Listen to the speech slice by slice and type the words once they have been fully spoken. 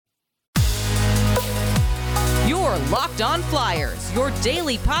Locked On Flyers, your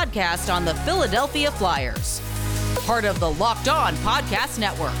daily podcast on the Philadelphia Flyers. Part of the Locked On Podcast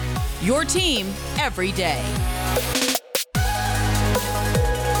Network, your team every day.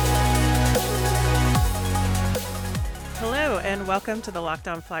 Hello, and welcome to the Locked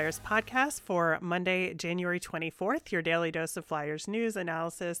On Flyers podcast for Monday, January 24th, your daily dose of Flyers news,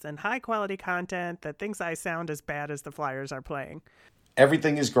 analysis, and high-quality content that thinks I sound as bad as the Flyers are playing.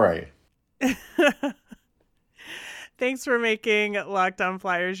 Everything is gray. Thanks for making Locked On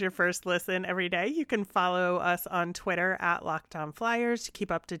Flyers your first listen every day. You can follow us on Twitter at Locked On Flyers to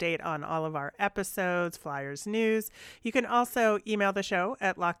keep up to date on all of our episodes, Flyers news. You can also email the show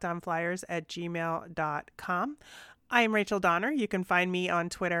at lockedonflyers@gmail.com. I'm Rachel Donner. You can find me on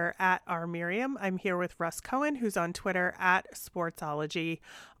Twitter at rmiriam. I'm here with Russ Cohen, who's on Twitter at Sportsology.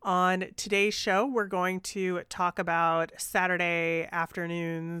 On today's show, we're going to talk about Saturday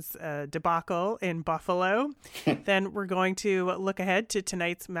afternoon's debacle in Buffalo. Then we're going to look ahead to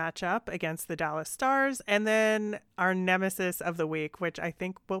tonight's matchup against the Dallas Stars, and then our nemesis of the week, which I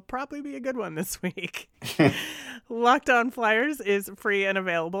think will probably be a good one this week. Locked On Flyers is free and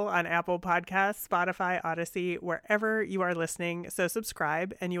available on Apple Podcasts, Spotify, Odyssey, wherever you are listening. So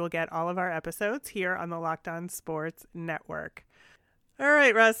subscribe, and you will get all of our episodes here on the Locked On Sports Network. All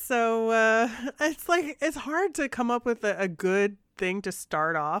right, Russ. So it's hard to come up with a good thing to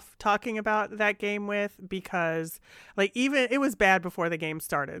start off talking about that game with, because even it was bad before the game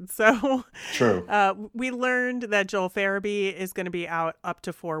started. So True. We learned that Joel Farabee is going to be out up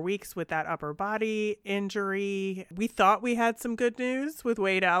to 4 weeks with that upper body injury. We thought we had some good news with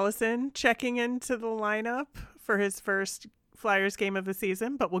Wade Allison checking into the lineup for his first Flyers game of the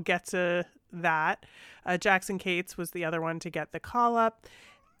season, but we'll get to that. Jackson Cates was the other one to get the call up.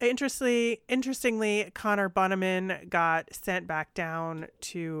 Interestingly, Connor Bunnaman got sent back down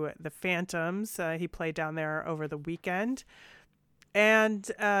to the Phantoms. He played down there over the weekend. And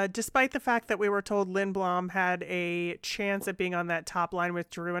despite the fact that we were told Lindblom had a chance at being on that top line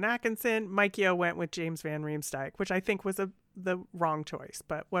with Giroux and Atkinson, Mike Yeo went with James Van Riemsdyk, which I think was the wrong choice.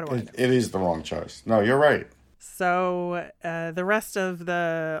 But what do I know? It is the wrong choice. No, you're right. So the rest of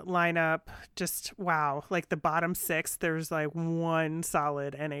the lineup, just wow, like the bottom six, there's like one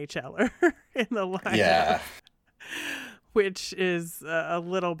solid NHLer in the lineup. Yeah. Which is a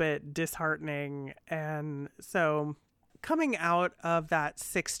little bit disheartening. And so coming out of that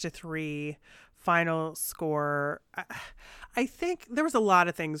 6-3 final score, I think there was a lot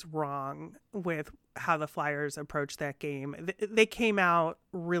of things wrong with how the Flyers approached that game. They came out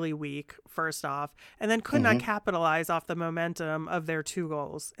really weak, first off, and then could not capitalize off the momentum of their 2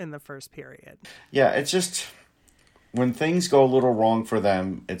 goals in the first period. Yeah, it's just when things go a little wrong for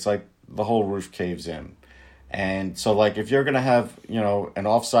them, it's like the whole roof caves in. And so, if you're going to have, an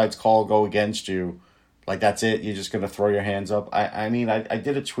offsides call go against you, that's it. You're just going to throw your hands up. I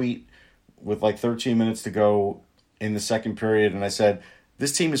did a tweet with 13 minutes to go in the second period, and I said,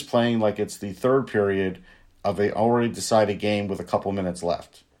 this team is playing like it's the third period of a already decided game with a couple minutes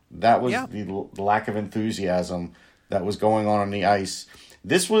left. That was the lack of enthusiasm that was going on the ice.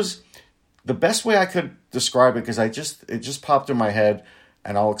 This was the best way I could describe it, because it just popped in my head,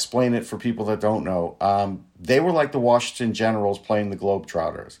 and I'll explain it for people that don't know. They were like the Washington Generals playing the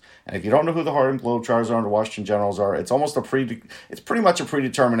Globetrotters. And if you don't know who the Harlem Globetrotters are and the Washington Generals are, it's almost it's pretty much a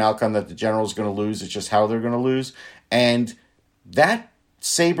predetermined outcome that the Generals are going to lose. It's just how they're going to lose. And that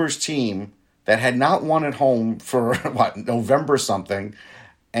Sabres team that had not won at home for November something,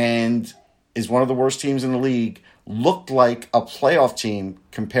 and is one of the worst teams in the league, looked like a playoff team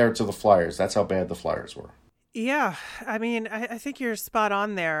compared to the Flyers. That's how bad the Flyers were. Yeah, I think you're spot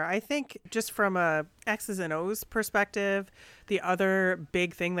on there. I think just from a X's and O's perspective, the other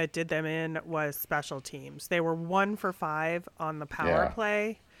big thing that did them in was special teams. They were 1 for 5 on the power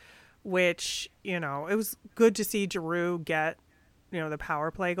play, which, it was good to see Giroux get, the power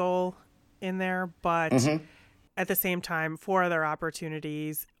play goal in there. But at the same time, 4 other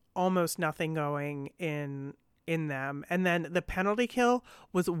opportunities, almost nothing going in them. And then the penalty kill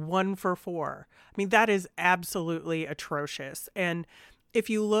was 1 for 4. That is absolutely atrocious. And if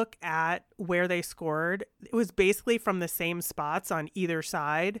you look at where they scored, it was basically from the same spots on either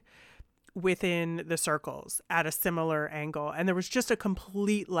side within the circles at a similar angle. And there was just a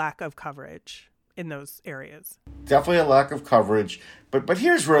complete lack of coverage in those areas. Definitely a lack of coverage. But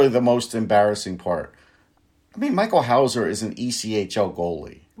here's really the most embarrassing part. Michael Hauser is an ECHL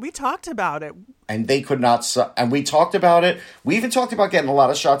goalie. We talked about it. And they could not, and we talked about it. We even talked about getting a lot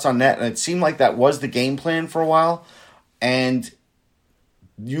of shots on net, and it seemed like that was the game plan for a while. And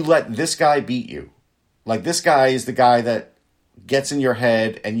you let this guy beat you. This guy is the guy that gets in your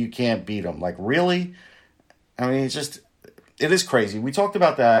head and you can't beat him. Really? I mean, it is crazy. We talked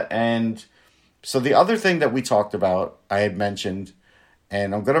about that, and so the other thing that we talked about, I had mentioned,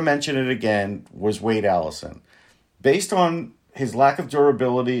 and I'm going to mention it again, was Wade Allison. Based on his lack of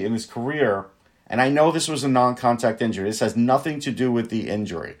durability in his career, and I know this was a non-contact injury. This has nothing to do with the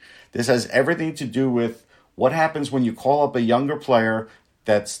injury. This has everything to do with what happens when you call up a younger player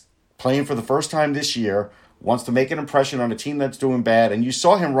that's playing for the first time this year, wants to make an impression on a team that's doing bad, and you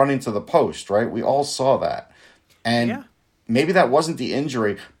saw him run into the post, right? We all saw that. And maybe that wasn't the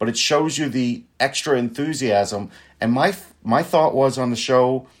injury, but it shows you the extra enthusiasm. And my thought was on the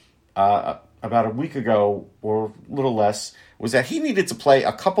show about a week ago, or a little less, was that he needed to play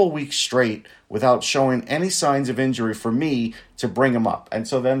a couple weeks straight without showing any signs of injury for me to bring him up. And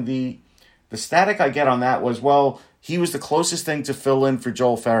so then the static I get on that was, well, he was the closest thing to fill in for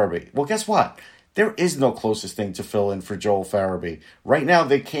Joel Farabee. Well, guess what? There is no closest thing to fill in for Joel Farabee. Right now,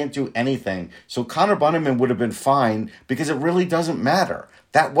 they can't do anything. So Connor Bunnaman would have been fine because it really doesn't matter.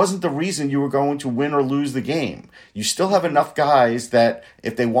 That wasn't the reason you were going to win or lose the game. You still have enough guys that,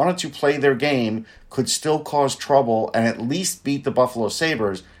 if they wanted to play their game, could still cause trouble and at least beat the Buffalo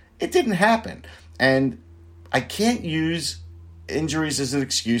Sabres. It didn't happen. And I can't use injuries as an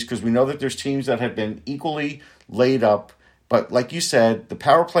excuse because we know that there's teams that have been equally laid up. But like you said, the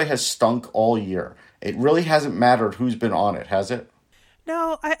power play has stunk all year. It really hasn't mattered who's been on it, has it?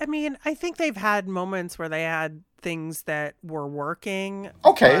 No, I mean, I think they've had moments where they had things that were working.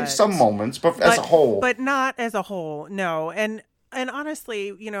 Okay, some moments, but as a whole. But not as a whole, no. And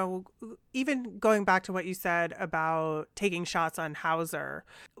honestly, you know, even going back to what you said about taking shots on Hauser,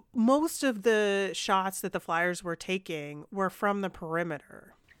 most of the shots that the Flyers were taking were from the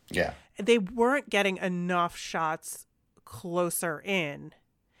perimeter. Yeah. They weren't getting enough shots closer in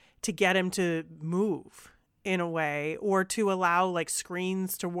to get him to move in a way, or to allow like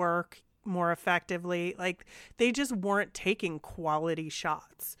screens to work more effectively. Like, they just weren't taking quality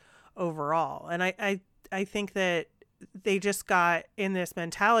shots overall. And I think that they just got in this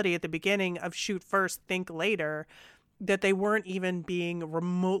mentality at the beginning of shoot first, think later, that they weren't even being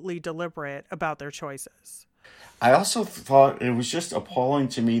remotely deliberate about their choices. I also thought it was just appalling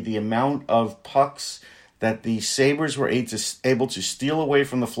to me the amount of pucks that the Sabres were able to steal away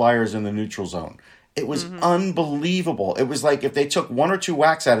from the Flyers in the neutral zone. It was unbelievable. It was like if they took one or two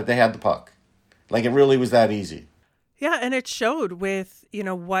whacks at it, they had the puck. Like, it really was that easy. Yeah, and it showed with, you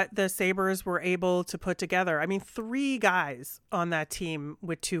know, what the Sabres were able to put together. I mean, 3 guys on that team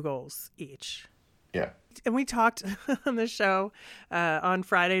with 2 goals each. Yeah. And we talked on the show on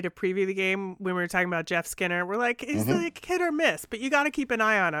Friday to preview the game when we were talking about Jeff Skinner. We're like, it's like hit or miss, but you got to keep an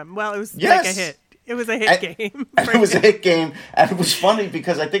eye on him. Well, it was like a hit. It was a hit game. It was a hit game. And it was funny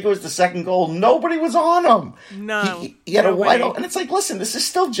because I think it was the second goal. Nobody was on him. No. He had a wide open. And it's like, listen, this is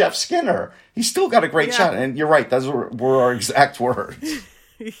still Jeff Skinner. He's still got a great shot. And you're right. Those were our exact words.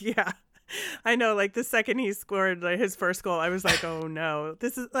 Yeah. I know, like, the second he scored his first goal, I was like, oh no.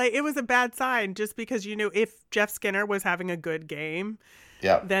 This is like, it was a bad sign, just because you knew if Jeff Skinner was having a good game,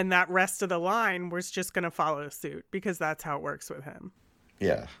 then that rest of the line was just going to follow suit, because that's how it works with him.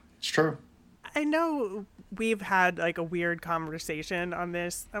 Yeah, it's true. I know we've had like a weird conversation on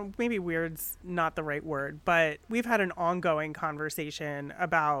this. Maybe weird's not the right word, but we've had an ongoing conversation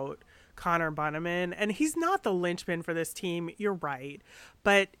about Connor Bunnaman, and he's not the linchpin for this team. You're right.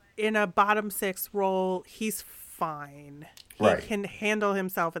 But in a bottom 6 role, he's fine. He can handle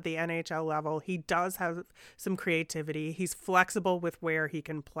himself at the NHL level. He does have some creativity. He's flexible with where he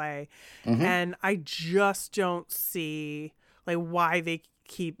can play. And I just don't see like why they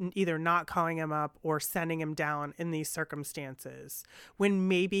keep either not calling him up or sending him down in these circumstances, when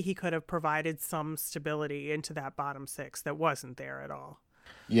maybe he could have provided some stability into that bottom 6 that wasn't there at all.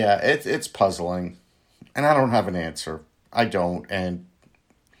 Yeah, it's puzzling, and I don't have an answer. I don't. And,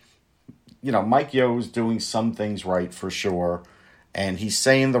 you know, Mike Yeo's doing some things right for sure, and he's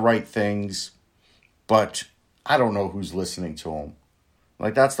saying the right things, but I don't know who's listening to him.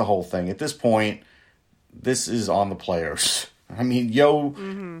 Like, that's the whole thing. At this point, this is on the players. I mean,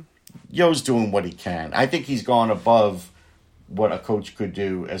 Yeo's doing what he can. I think he's gone above what a coach could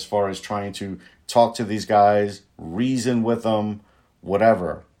do as far as trying to talk to these guys, reason with them,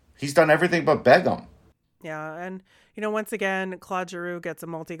 whatever. He's done everything but beg them. Yeah, and, you know, once again, Claude Giroux gets a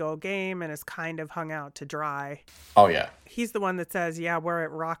multi-goal game and is kind of hung out to dry. Oh, yeah. He's the one that says, yeah, we're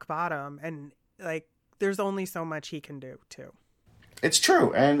at rock bottom, and, like, there's only so much he can do, too. It's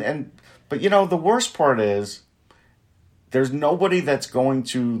true, but, you know, the worst part is there's nobody that's going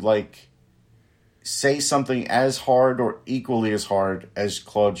to, like, say something as hard or equally as hard as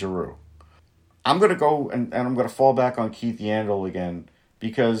Claude Giroux. I'm going to go and I'm going to fall back on Keith Yandle again,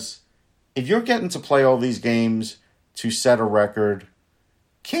 because if you're getting to play all these games to set a record,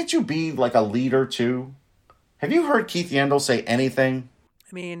 can't you be like a leader too? Have you heard Keith Yandel say anything?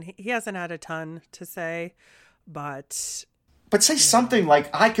 I mean, he hasn't had a ton to say, but say something like,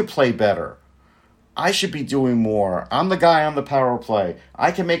 I could play better. I should be doing more. I'm the guy on the power play.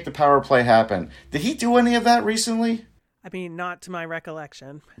 I can make the power play happen. Did he do any of that recently? I mean, not to my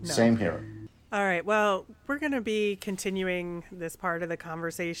recollection. No. Same here. All right. Well, we're going to be continuing this part of the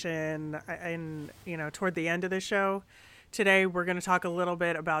conversation toward the end of the show. Today, we're going to talk a little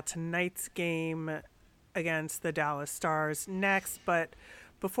bit about tonight's game against the Dallas Stars next. But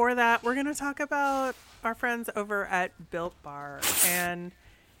before that, we're going to talk about our friends over at Built Bar. And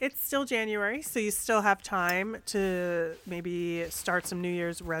it's still January, so you still have time to maybe start some New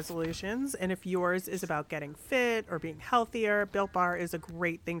Year's resolutions. And if yours is about getting fit or being healthier, Built Bar is a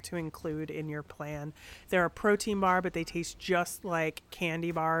great thing to include in your plan. They're a protein bar, but they taste just like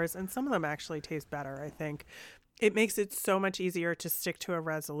candy bars, and some of them actually taste better, I think. It makes it so much easier to stick to a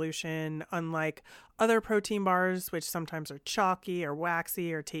resolution, unlike other protein bars, which sometimes are chalky or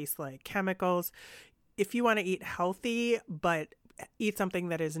waxy or taste like chemicals. If you want to eat healthy, but eat something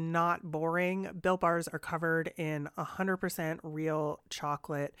that is not boring, Built Bars are covered in 100% real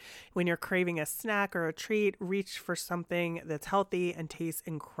chocolate. When you're craving a snack or a treat, reach for something that's healthy and tastes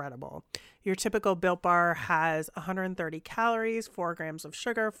incredible. Your typical Built Bar has 130 calories, 4 grams of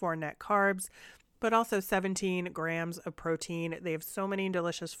sugar, 4 net carbs, but also 17 grams of protein. They have so many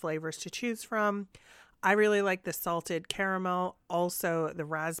delicious flavors to choose from. I really like the salted caramel, also the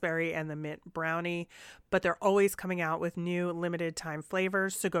raspberry and the mint brownie, but they're always coming out with new limited time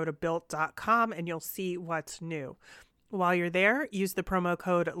flavors. So go to built.com and you'll see what's new. While you're there, use the promo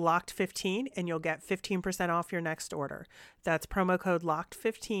code LOCKED15 and you'll get 15% off your next order. That's promo code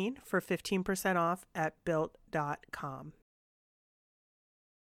LOCKED15 for 15% off at built.com.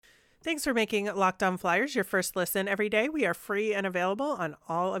 Thanks for making Locked On Flyers your first listen every day. We are free and available on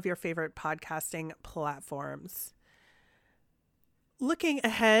all of your favorite podcasting platforms. Looking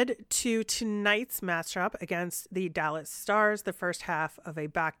ahead to tonight's matchup against the Dallas Stars, the first half of a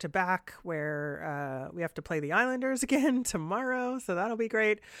back-to-back where we have to play the Islanders again tomorrow, so that'll be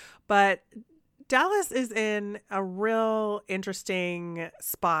great. But Dallas is in a real interesting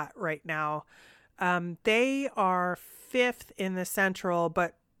spot right now. They are 5th in the Central,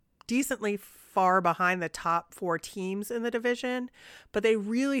 but decently far behind the top 4 teams in the division, but they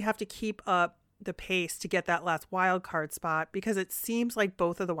really have to keep up the pace to get that last wild card spot, because it seems like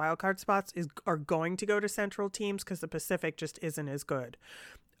both of the wild card spots are going to go to Central teams because the Pacific just isn't as good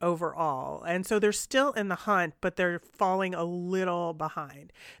overall. And so they're still in the hunt, but they're falling a little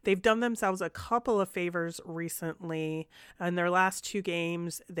behind. They've done themselves a couple of favors recently. In their last 2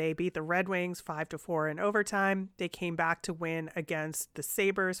 games, they beat the Red Wings 5-4 in overtime. They came back to win against the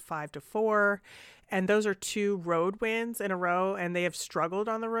Sabres 5-4. And those are 2 road wins in a row, and they have struggled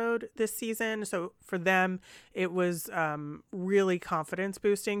on the road this season. So for them, it was really confidence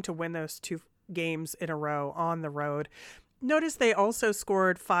boosting to win those 2 games in a row on the road. Notice they also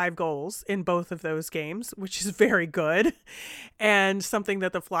scored 5 goals in both of those games, which is very good, and something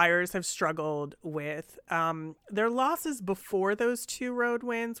that the Flyers have struggled with. Their losses before those 2 road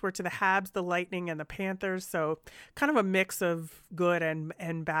wins were to the Habs, the Lightning, and the Panthers, so kind of a mix of good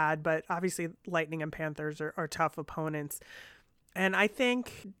and bad, but obviously Lightning and Panthers are tough opponents. And I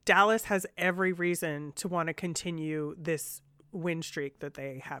think Dallas has every reason to want to continue this win streak that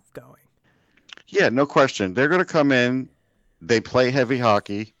they have going. Yeah, no question. They're going to come in. They play heavy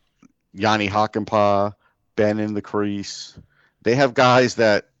hockey. Yanni Hakanpää, Ben in the crease. They have guys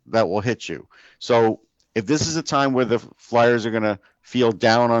that will hit you. So if this is a time where the Flyers are going to feel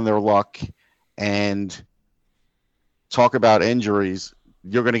down on their luck and talk about injuries,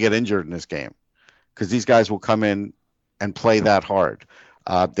 you're going to get injured in this game because these guys will come in and play that hard.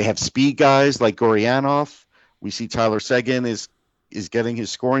 They have speed guys like Gurianov. We see Tyler Seguin is getting his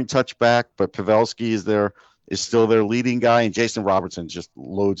scoring touch back, but Pavelski is still their leading guy, and Jason Robertson, just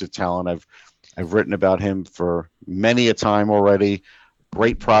loads of talent. I've written about him for many a time already.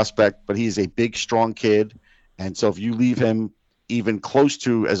 Great prospect, but he's a big, strong kid, and so if you leave him even close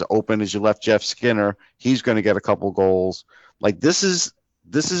to as open as you left Jeff Skinner, he's going to get a couple goals. Like this is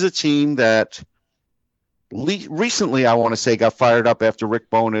a team that recently, I want to say, got fired up after Rick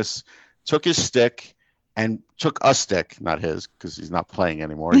Bowness took his stick and took a stick, not his, because he's not playing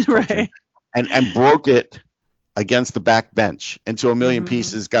anymore. He's right. And broke it against the back bench into a million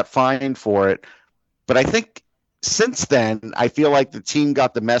pieces, got fined for it. But I think since then, I feel like the team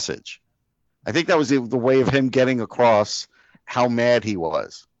got the message. I think that was the way of him getting across how mad he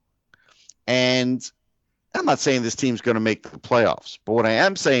was. And I'm not saying this team's going to make the playoffs, but what I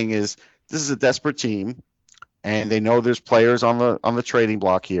am saying is this is a desperate team, and they know there's players on the trading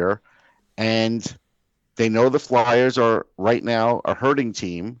block here, and they know the Flyers are right now a hurting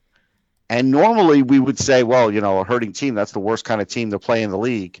team. And normally we would say, well, a hurting team, that's the worst kind of team to play in the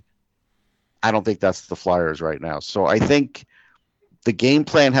league. I don't think that's the Flyers right now. So I think the game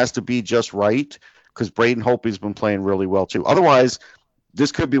plan has to be just right, because Braden Holtby's been playing really well too. Otherwise,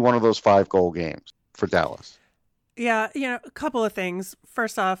 this could be one of those 5-goal games for Dallas. Yeah, a couple of things.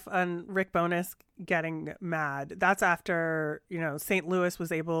 First off, on Rick Bowness getting mad. That's after, St. Louis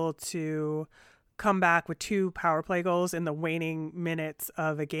was able to come back with 2 power play goals in the waning minutes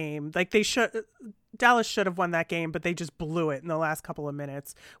of a game. Like Dallas should have won that game, but they just blew it in the last couple of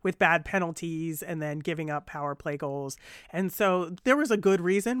minutes with bad penalties and then giving up power play goals. And so there was a good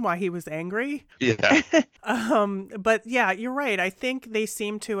reason why he was angry. Yeah. But yeah, you're right. I think they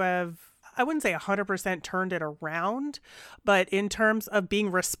seem to have, I wouldn't say 100% turned it around, but in terms of being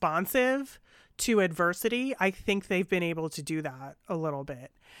responsive to adversity, I think they've been able to do that a little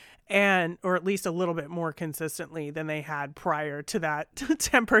bit. Or at least a little bit more consistently than they had prior to that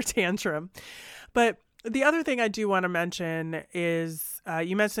temper tantrum. But the other thing I do want to mention is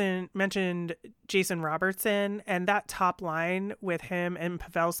you mentioned Jason Robertson, and that top line with him and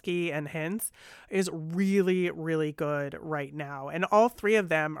Pavelski and Hintz is really, really good right now. And all 3 of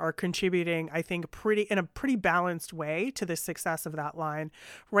them are contributing, I think, in a pretty balanced way to the success of that line.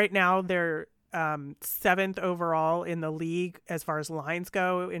 Right now, they're 7th overall in the league as far as lines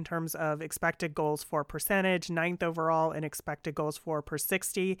go in terms of expected goals for percentage, 9th overall in expected goals for per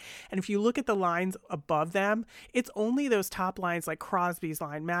 60. And if you look at the lines above them, it's only those top lines like Crosby's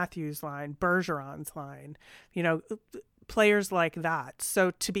line, Matthews' line, Bergeron's line, players like that.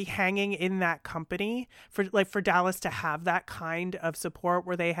 So to be hanging in that company for Dallas to have that kind of support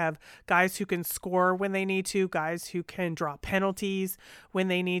where they have guys who can score when they need to, guys who can draw penalties when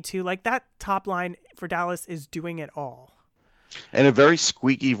they need to, like that top line for Dallas is doing it all. And a very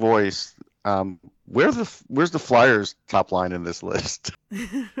squeaky voice. Where's the Flyers top line in this list?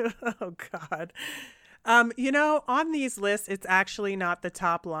 Oh God. On these lists, it's actually not the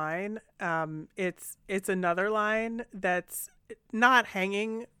top line. It's another line that's not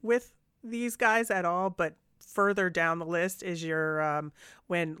hanging with these guys at all, but further down the list is your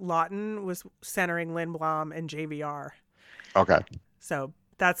when Lawton was centering Lindblom and JVR. Okay. So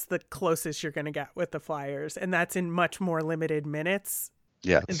that's the closest you're going to get with the Flyers, and that's in much more limited minutes.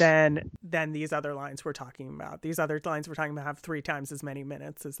 Yes. Than these other lines we're talking about. These other lines we're talking about have 3 times as many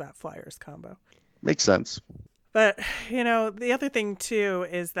minutes as that Flyers combo. Makes sense. But, the other thing, too,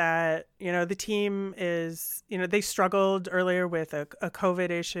 is that, the team is, they struggled earlier with a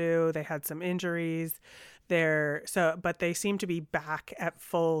COVID issue. They had some injuries there. But they seem to be back at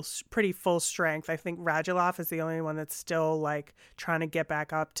pretty full strength. I think Radulov is the only one that's still like trying to get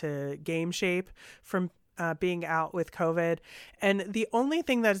back up to game shape from being out with COVID. And the only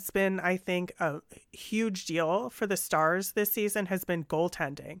thing that's been, I think, a huge deal for the Stars this season has been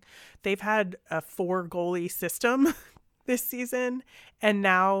goaltending. They've had a 4-goalie system this season, and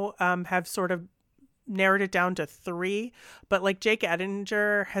now have sort of narrowed it down to 3. But like Jake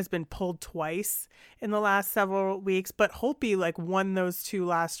Ettinger has been pulled twice in the last several weeks, but Holtby won those 2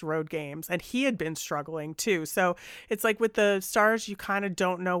 last road games, and he had been struggling too. So it's like with the Stars, you kind of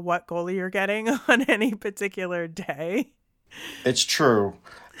don't know what goalie you're getting on any particular day. It's true.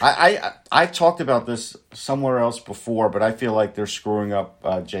 I talked about this somewhere else before, but I feel like they're screwing up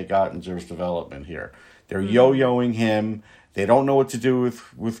Jake Ottinger's development here. They're yo-yoing him. They don't know what to do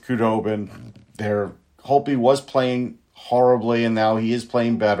with Khudobin. Holtby was playing horribly, and now he is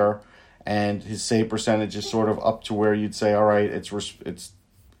playing better, and his save percentage is sort of up to where you'd say, all right, it's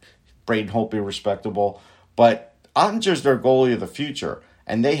Braden Holtby respectable. But Ottinger's their goalie of the future,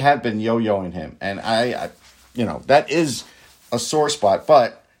 and they have been yo-yoing him. And I that is a sore spot.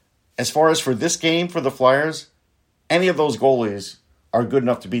 But as far as for this game for the Flyers, any of those goalies are good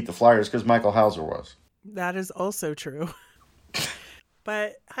enough to beat the Flyers because Michael Hauser was. That is also true.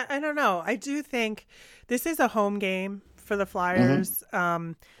 But I don't know. I do think this is a home game for the Flyers.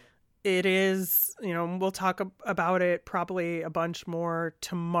 Mm-hmm. It is, we'll talk about it probably a bunch more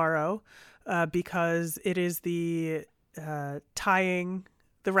tomorrow because it is the tying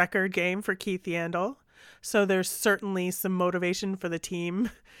the record game for Keith Yandle. So there's certainly some motivation for the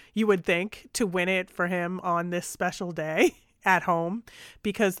team, you would think, to win it for him on this special day at home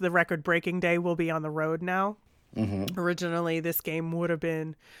because the record-breaking day will be on the road now. Mm-hmm. Originally, this game would have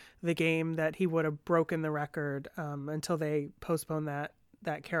been the game that he would have broken the record until they postponed that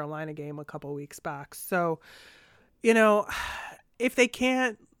Carolina game a couple weeks back. So, if they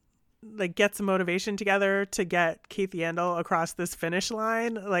can't like get some motivation together to get Keith Yandle across this finish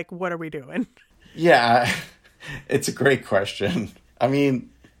line? Like, what are we doing? Yeah, it's a great question. I mean,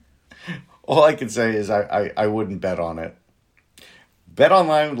 all I can say is I wouldn't bet on it.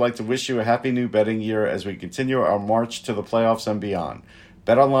 BetOnline would like to wish you a happy new betting year as we continue our march to the playoffs and beyond.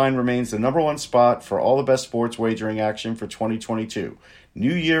 BetOnline remains the number one spot for all the best sports wagering action for 2022.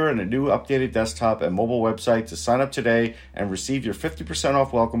 New year and a new updated desktop and mobile website to sign up today and receive your 50%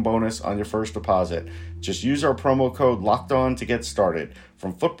 off welcome bonus on your first deposit. Just use our promo code LOCKEDON to get started.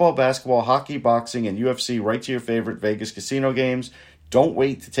 From football, basketball, hockey, boxing, and UFC right to your favorite Vegas casino games, don't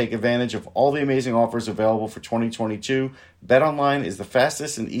wait to take advantage of all the amazing offers available for 2022. BetOnline is the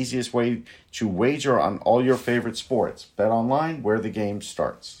fastest and easiest way to wager on all your favorite sports. BetOnline, where the game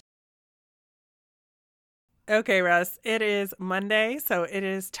starts. Okay, Russ, it is Monday, so it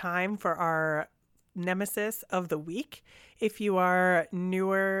is time for our nemesis of the week. If you are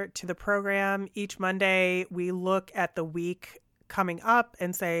newer to the program, each Monday we look at the week coming up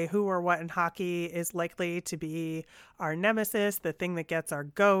and say who or what in hockey is likely to be our nemesis, the thing that gets our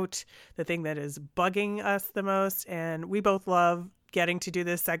goat, the thing that is bugging us the most. And we both love getting to do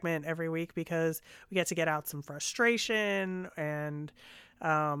this segment every week because we get to get out some frustration. And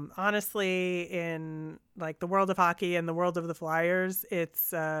honestly, in like the world of hockey and the world of the Flyers,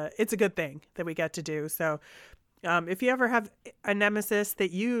 it's a good thing that we get to do. So if you ever have a nemesis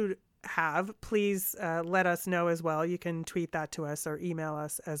that you have, please let us know as well. You can tweet that to us or email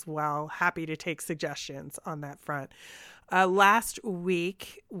us as well. Happy to take suggestions on that front. Last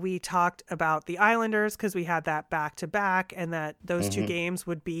week, we talked about the Islanders because we had that back-to-back and that those two games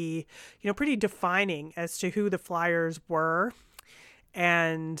would be, pretty defining as to who the Flyers were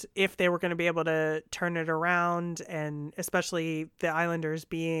and if they were going to be able to turn it around, and especially the Islanders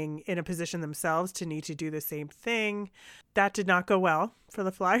being in a position themselves to need to do the same thing. That did not go well for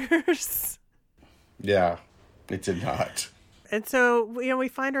the Flyers. Yeah, it did not. And so, we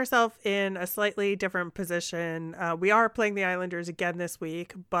find ourselves in a slightly different position. We are playing the Islanders again this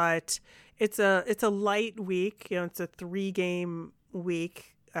week, but it's a light week. It's a 3-game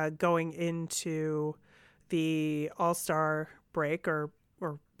week going into the All-Star break or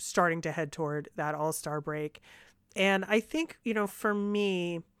starting to head toward that All-Star break. And I think, for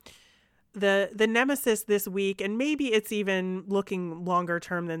me, the nemesis this week, and maybe it's even looking longer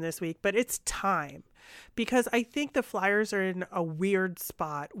term than this week, but it's time. Because I think the Flyers are in a weird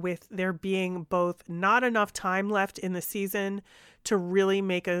spot with there being both not enough time left in the season to really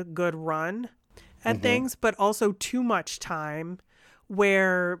make a good run at things, but also too much time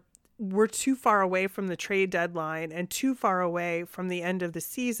where we're too far away from the trade deadline and too far away from the end of the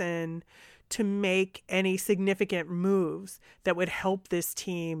season to make any significant moves that would help this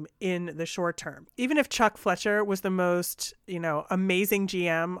team in the short term. Even if Chuck Fletcher was the most, amazing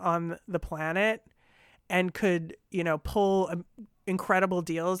GM on the planet and could, pull incredible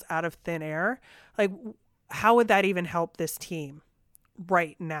deals out of thin air, like how would that even help this team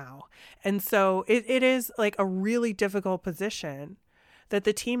right now? And so it is like a really difficult position that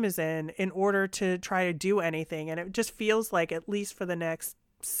the team is in order to try to do anything. And it just feels like, at least for the next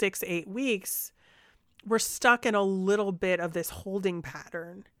 6-8 weeks, we're stuck in a little bit of this holding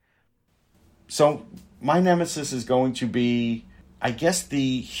pattern. So my nemesis is going to be, I guess,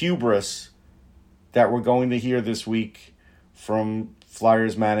 the hubris that we're going to hear this week from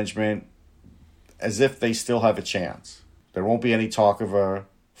Flyers management, as if they still have a chance. There won't be any talk of a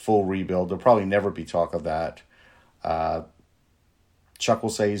full rebuild. There'll probably never be talk of that. Chuck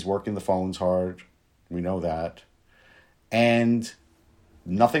will say he's working the phones hard. We know that. And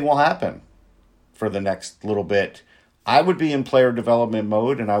nothing will happen for the next little bit. I would be in player development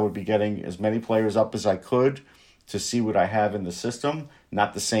mode, and I would be getting as many players up as I could to see what I have in the system,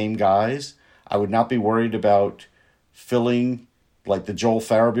 not the same guys. I would not be worried about filling like the Joel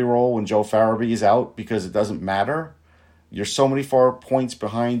Farabee role when Joe Farabee is out, because it doesn't matter. You're so many far points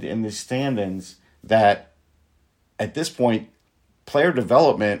behind in the standings that at this point, player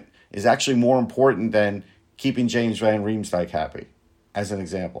development is actually more important than keeping James Van Riemsdyk happy, as an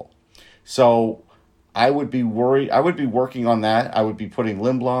example. So I would be worried. I would be working on that. I would be putting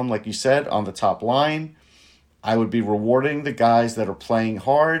Lindblom, like you said, on the top line. I would be rewarding the guys that are playing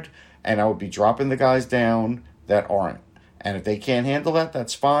hard, and I would be dropping the guys down that aren't. And if they can't handle that,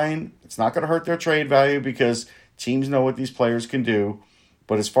 that's fine. It's not going to hurt their trade value because teams know what these players can do.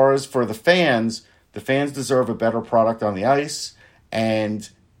 But as far as for the fans deserve a better product on the ice. And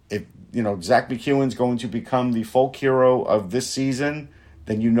if, Zach McEwen's going to become the folk hero of this season,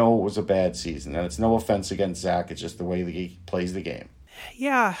 then it was a bad season. And it's no offense against Zach. It's just the way he plays the game.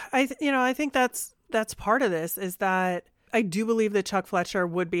 Yeah, I think that's part of this, is that I do believe that Chuck Fletcher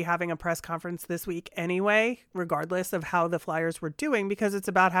would be having a press conference this week anyway, regardless of how the Flyers were doing, because it's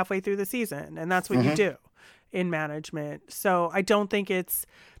about halfway through the season, and that's what you do in management. So I don't think it's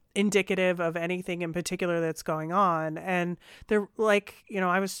indicative of anything in particular that's going on. And they're like,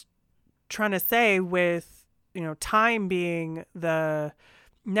 I was trying to say with, time being the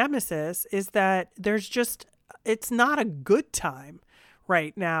nemesis, is that it's not a good time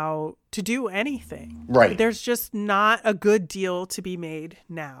right now to do anything. Right. There's just not a good deal to be made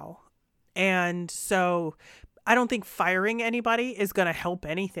now. And so I don't think firing anybody is going to help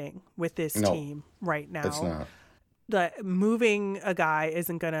anything with this team right now. It's not. Moving a guy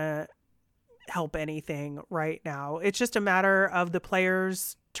isn't going to help anything right now. It's just a matter of the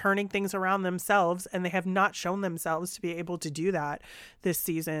players turning things around themselves, and they have not shown themselves to be able to do that this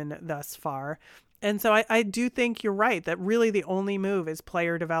season thus far. And so I do think you're right that really the only move is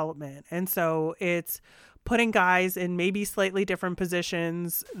player development. And so it's putting guys in maybe slightly different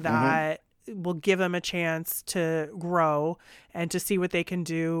positions that will give them a chance to grow and to see what they can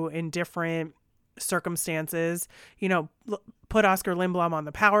do in different circumstances. Put Oscar Lindblom on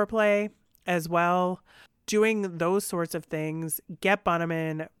the power play as well. Doing those sorts of things, get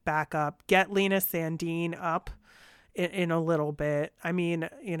Bunnaman back up, get Linus Sandin up in a little bit. I mean,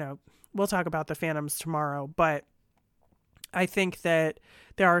 we'll talk about the Phantoms tomorrow, but I think that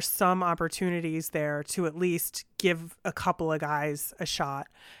there are some opportunities there to at least give a couple of guys a shot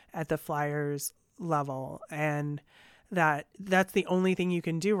at the Flyers level. And that's the only thing you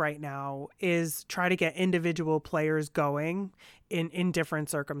can do right now is try to get individual players going in different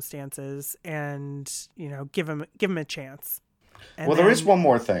circumstances and, give them a chance. And there is one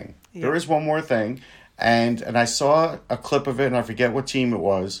more thing. Yeah. There is one more thing. And I saw a clip of it, and I forget what team it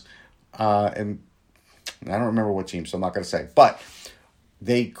was. And I don't remember what team, so I'm not going to say. But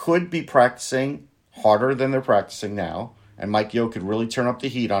they could be practicing harder than they're practicing now. And Mike Yeo could really turn up the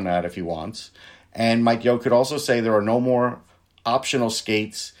heat on that if he wants. And Mike Yeo could also say there are no more optional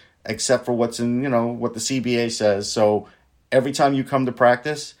skates except for what's in, what the CBA says. So every time you come to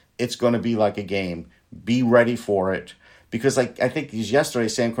practice, it's going to be like a game. Be ready for it. Because I think yesterday,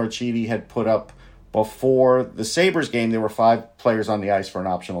 Sam Carchidi had put up, before the Sabres game, there were 5 players on the ice for an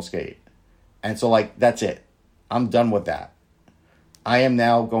optional skate. And so, that's it. I'm done with that. I am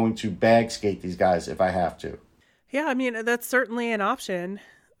now going to bag skate these guys if I have to. Yeah, I mean, that's certainly an option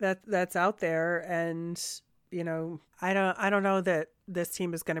that's out there. And, I don't know that this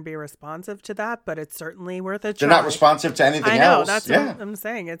team is going to be responsive to that, but it's certainly worth a try. They're not responsive to anything else. That's what I'm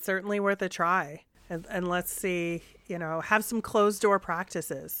saying. It's certainly worth a try. And let's see, have some closed door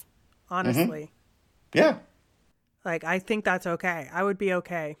practices, honestly. Yeah. I think that's okay. I would be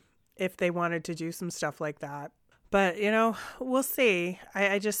okay if they wanted to do some stuff like that. But, we'll see.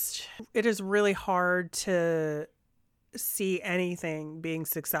 It is really hard to see anything being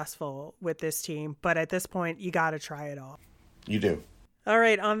successful with this team. But at this point, you got to try it all. You do. All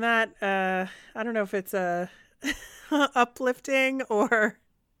right. On that, I don't know if it's a uplifting or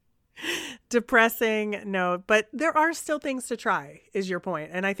depressing note, but there are still things to try, is your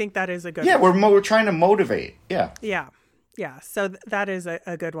point. And I think that is a good one. We're trying to motivate. Yeah. So that is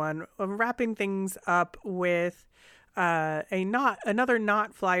a good one. Wrapping things up with another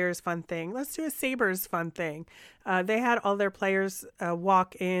not Flyers fun thing. Let's do a Sabres fun thing. They had all their players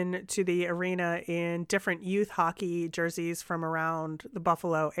walk in to the arena in different youth hockey jerseys from around the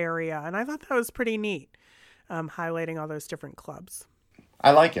Buffalo area. And I thought that was pretty neat, highlighting all those different clubs. I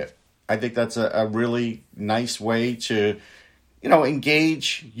like it. I think that's a really nice way to,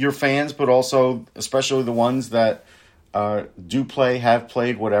 engage your fans, but also especially the ones that do play, have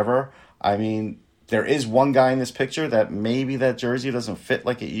played, whatever. I mean, there is one guy in this picture that maybe that jersey doesn't fit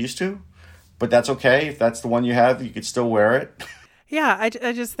like it used to, but that's okay. If that's the one you have, you could still wear it. Yeah, I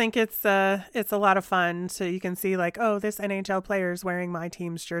just think it's a lot of fun. So you can see this NHL player is wearing my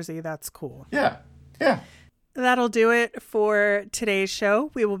team's jersey. That's cool. Yeah. That'll do it for today's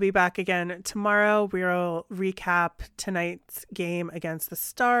show. We will be back again tomorrow. We'll recap tonight's game against the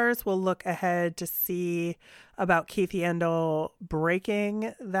Stars. We'll look ahead to see about Keith Yandel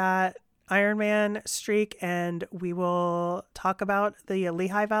breaking that Ironman streak, and we will talk about the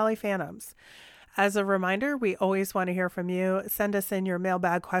Lehigh Valley Phantoms. As a reminder, we always want to hear from you. Send us in your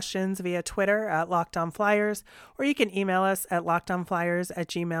mailbag questions via Twitter at LockedOnFlyers, or you can email us at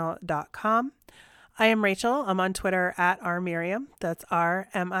lockedonflyers@gmail.com. I am Rachel. I'm on Twitter at rmiriam. That's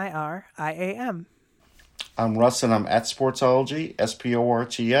RMIRIAM. I'm Russ, and I'm at Sportsology,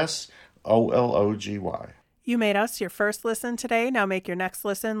 SPORTSOLOGY. You made us your first listen today. Now make your next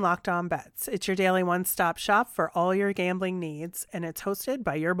listen Locked On Bets. It's your daily one-stop shop for all your gambling needs, and it's hosted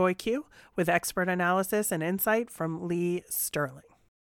by your boy Q with expert analysis and insight from Lee Sterling.